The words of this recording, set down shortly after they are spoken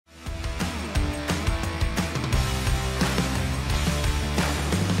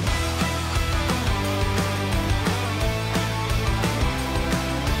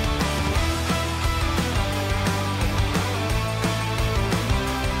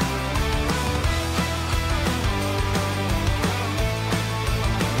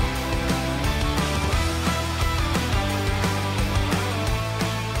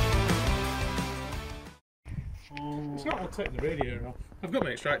take the radiator off. I've got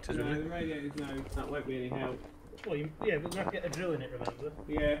my extractors. No, the radiators, no, that won't be any help. Well, yeah, but we're going to have to get a drill in it, remember?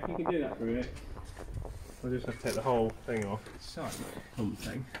 Yeah, you can do that for a minute. We'll just have to take the whole thing off. Sorry, pump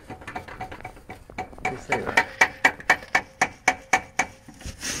thing. You see that?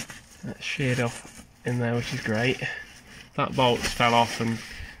 That's sheared off in there, which is great. That bolt's fell off and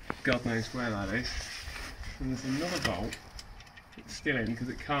God knows where that is. And there's another bolt that's still in because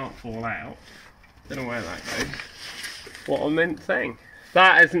it can't fall out. Don't know where that goes. What a mint thing.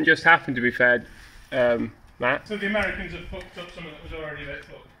 That hasn't just happened, to be fair, Matt. So the Americans have fucked up something that was already a bit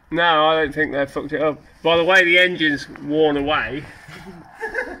fucked? No, I don't think they've fucked it up. By the way the engine's worn away,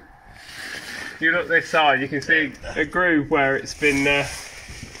 if you look this side, you can see a groove where it's been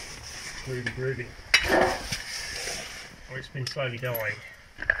groovy. Or it's been slowly dying.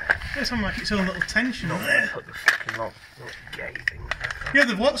 It's on like its own little tension on there. Put the fucking lock. Yeah,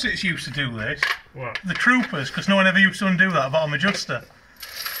 the what's it's used to do this? What? The troopers, because no one ever used to undo that bottom adjuster.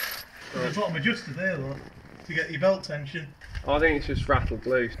 There's a bottom adjuster there though, to get your belt tension. I think it's just rattled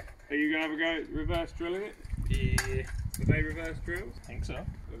loose. Are you going to have a go at reverse drilling it? Yeah. Are they reverse drills? I think so.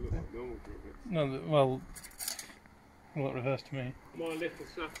 They look like normal drill bits. No, well, look reverse to me. My little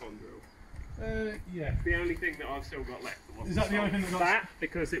snap-on drill. Yeah. The only thing that I've still got left. Is that the only thing that got... That,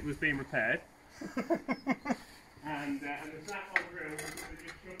 because it was being repaired. and the snap-on drill was just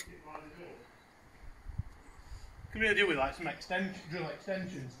shoved it by the door. Could really do with like some drill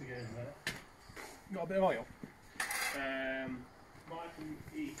extensions to get in there. Got a bit of oil? Might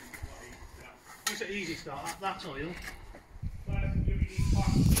be easy. What's it easy start? That's oil.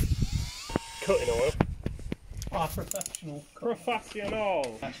 Cutting oil. Ah, professional.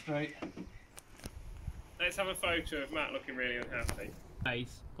 Professional. That's straight. Let's have a photo of Matt looking really unhappy.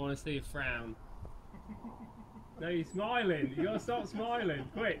 Face. I want to see a frown. No, you're smiling. You gotta stop smiling.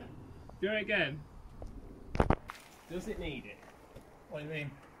 Quick. Do it again. Does it need it? What do you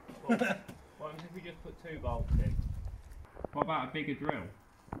mean? What happens if we just put 2 bolts in? What about a bigger drill?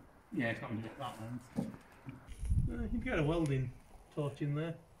 Yeah, it's not going to get that length. You'd get a welding torch in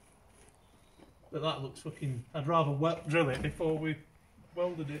there. But that looks fucking... I'd rather drill it before we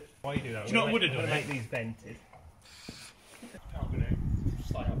welded it. Why you do that? Do you know what would have done it? Make these vented. I'm going to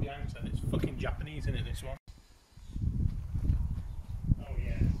just like out the outset. It's fucking Japanese, isn't it, this one? Oh,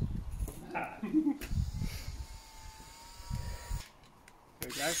 yeah. There we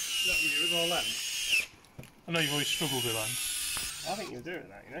go. That was all them. I know you've always struggled with that. I think you're doing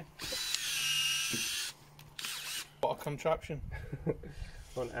that, you know. What a contraption.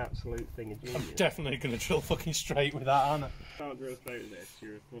 What an absolute thing of genius. I'm definitely going to drill fucking straight with that, aren't I? Can't drill straight with this,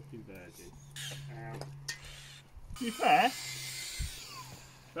 you're a fucking virgin. To be fair,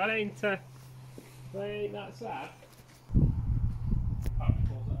 that ain't that sad.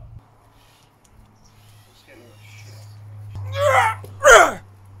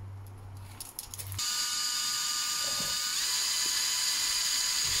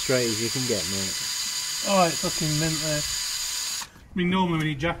 Straight as you can get, mate. Oh, it's fucking mint there. I mean, normally we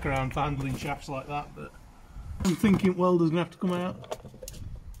need jack around for handling shafts like that, but I'm thinking welder's going to have to come out.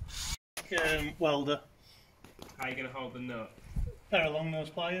 Welder. How are you going to hold the nut? Pair of long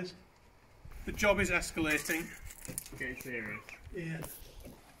nose pliers. The job is escalating. It's getting serious. Yeah.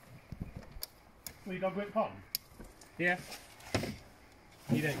 Well, you got a grip on? Yeah.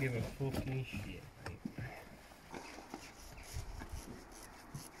 You don't give a fucking shit, mate.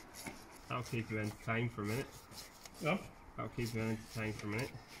 I'll keep you entertained for a minute. No? I'll keep you entertained for a minute.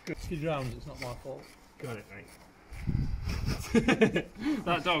 If he drowns, it's not my fault. Got it, mate.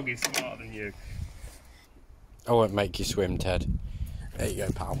 That dog is smarter than you. I won't make you swim, Ted. There you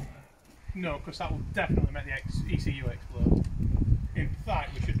go, pal. No, because that will definitely make the ECU explode. In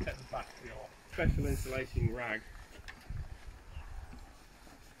fact, we should take the battery off. Special insulating rag.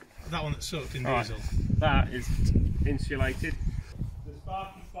 That one that's soaked in Right. diesel. That is insulated. The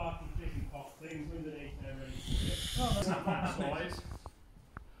sparky fishing pot things underneath there ready for it. Oh, that's not that size.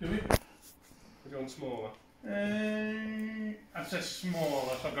 Do we? We're going smaller. I'd say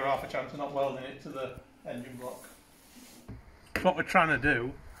smaller, so I've got half a chance of not welding it to the engine block. What we're trying to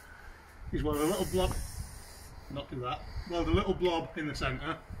do is weld a little blob, not do that, weld a little blob in the centre,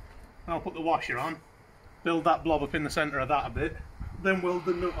 and I'll put the washer on, build that blob up in the centre of that a bit, then weld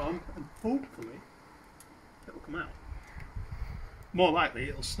the nut on, and hopefully it'll come out. More likely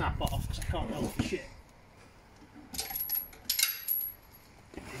it'll snap off because I can't weld for shit.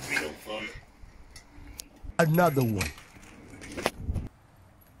 It's real fun. Another one.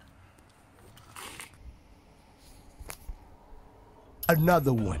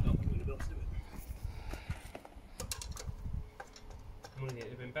 Another one. Wouldn't it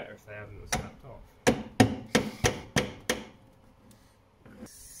have been better if they hadn't snapped off?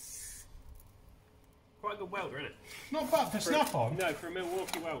 quite a good welder, isn't it? Not bad for Snap-on. No, for a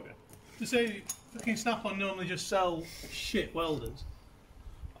Milwaukee welder. To say fucking Snap-on normally just sell shit welders.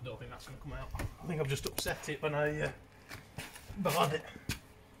 I don't think that's going to come out. I think I've just upset it when I barred it.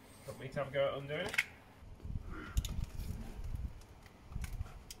 Want me to have a go at undoing it?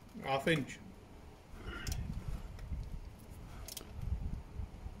 Half inch.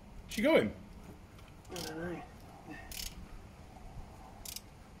 She going?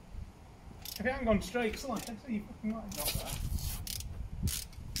 If it hadn't gone straight, so like, I'd say you fucking might have got there.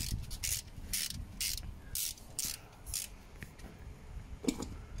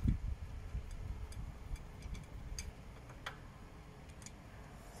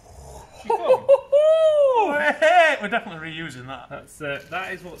 We're definitely reusing that. That's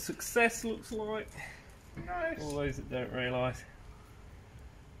that is what success looks like. Nice. All those that don't realise.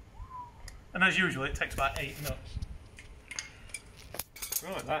 And as usual, it takes about 8 nuts.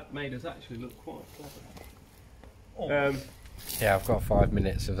 Right, that made us actually look quite clever. Oh. Yeah, I've got 5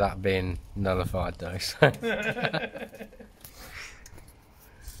 minutes of that being nullified though. So.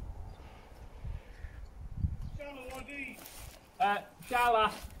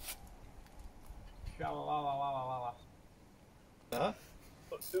 Shala. Shala. Huh?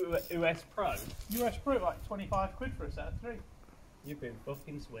 US Pro. US Pro, like 25 quid for a set of 3. You've been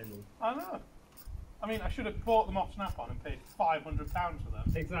fucking swindled. I know. I mean, I should have bought them off Snap-on and paid £500 for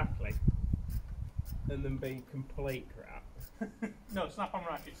them. Exactly. And then be complete crap. No, Snap-on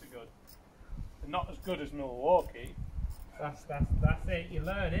rackets are good. They're not as good as Milwaukee. That's it. You're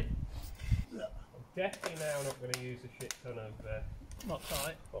learning. I'm definitely now not going to use a shit ton of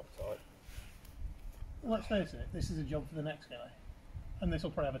Loctite. Loctite. Well, let's face it, this is a job for the next guy. And this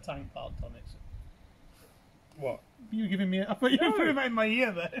will probably have a tank parked on it. So. What? You were giving me... I thought you were putting that in my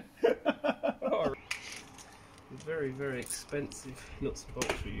ear there. Oh, very, very expensive nuts and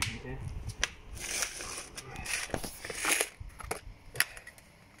bolts we're using here.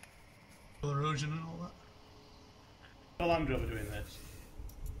 Erosion and all that. A Land Rover doing this.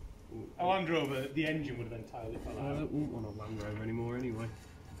 A Land Rover, the engine would have entirely fell out. I don't want one on Land Rover anymore anyway.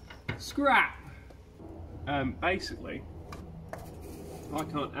 Scrap! Basically, I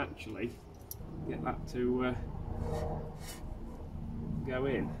can't actually get that to go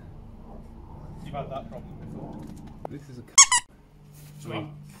in. You've had that problem before. This is a so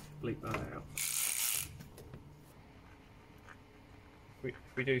bleep that out. If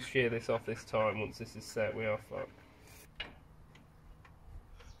we do shear this off this time, once this is set, we are fucked.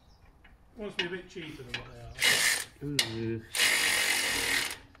 Wants to be a bit cheaper than what they are. Ooh.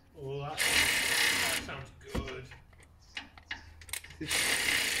 Oh, that sounds good.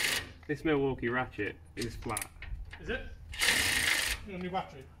 This Milwaukee ratchet is flat. Is it? You got a new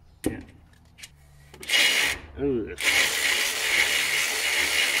battery? Yeah. Ooh.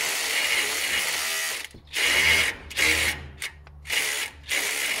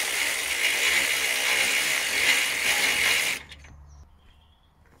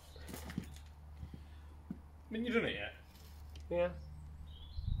 I mean, you done it yet? Yeah.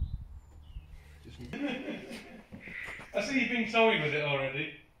 I see you've been sewing with it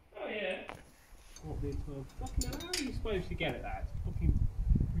already. Oh yeah. What the fucking hell, how are you supposed to get at that? It's fucking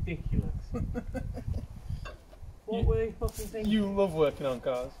ridiculous. What were they fucking thinking? You love working on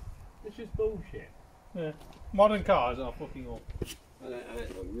cars. It's just bullshit. Yeah. Modern cars are fucking awful. I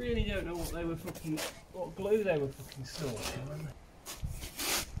really don't know what what glue they were fucking snorting.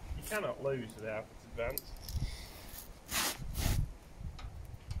 You cannot lose without its advance.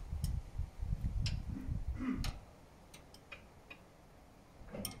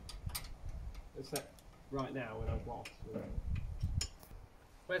 Except right now when I've lost.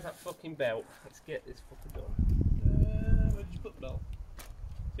 Where's that fucking belt? Let's get this fucking done. Where did you put the belt?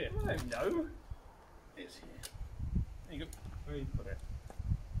 Here. I don't know. It's here. There you go. Where you put it?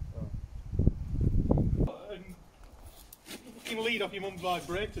 You can lead off your mum's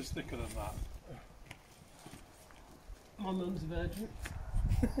vibrators thicker than that. My mum's a virgin.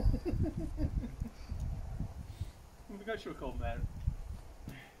 I forgot she was called Mary.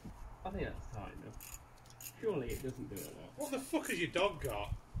 I think that's tight enough. Surely it doesn't do it though. What the fuck has your dog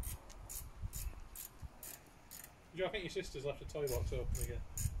got? I think your sister's left the toy box open again.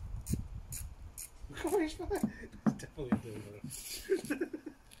 Come on, it's fine. It's definitely a dildo.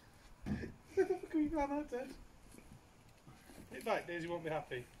 Where the fuck have you found that, Ted? Get back, Daisy won't be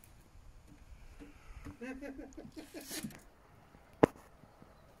happy.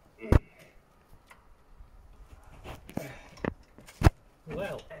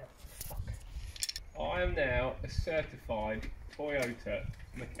 Well, I am now a certified Toyota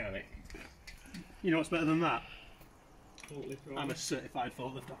mechanic. You know what's better than that? I'm a certified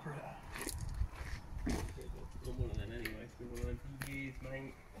forklift operator. I'm one of them anyway, it's been one of them for years,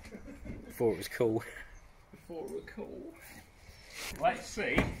 mate. Thought it was cool. Before it was cool. Let's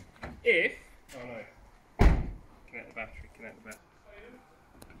see if... Oh no. Connect the battery, connect the battery.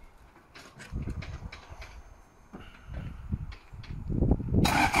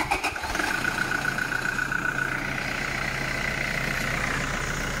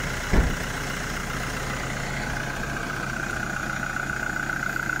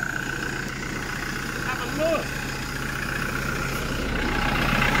 Have a look!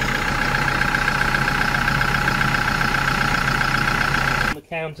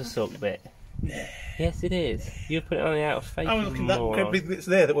 Countersuck bit. Yes, it is. You put it on the out of fake. I was looking at that big bits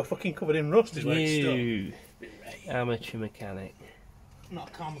there that were fucking covered in rust. Is where it's stuck. You amateur mechanic. Not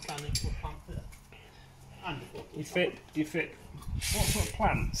a car mechanic, but plant fitter. And You fit what sort of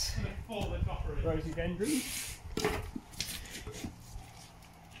plants? a 4-litre operator. Rhododendron?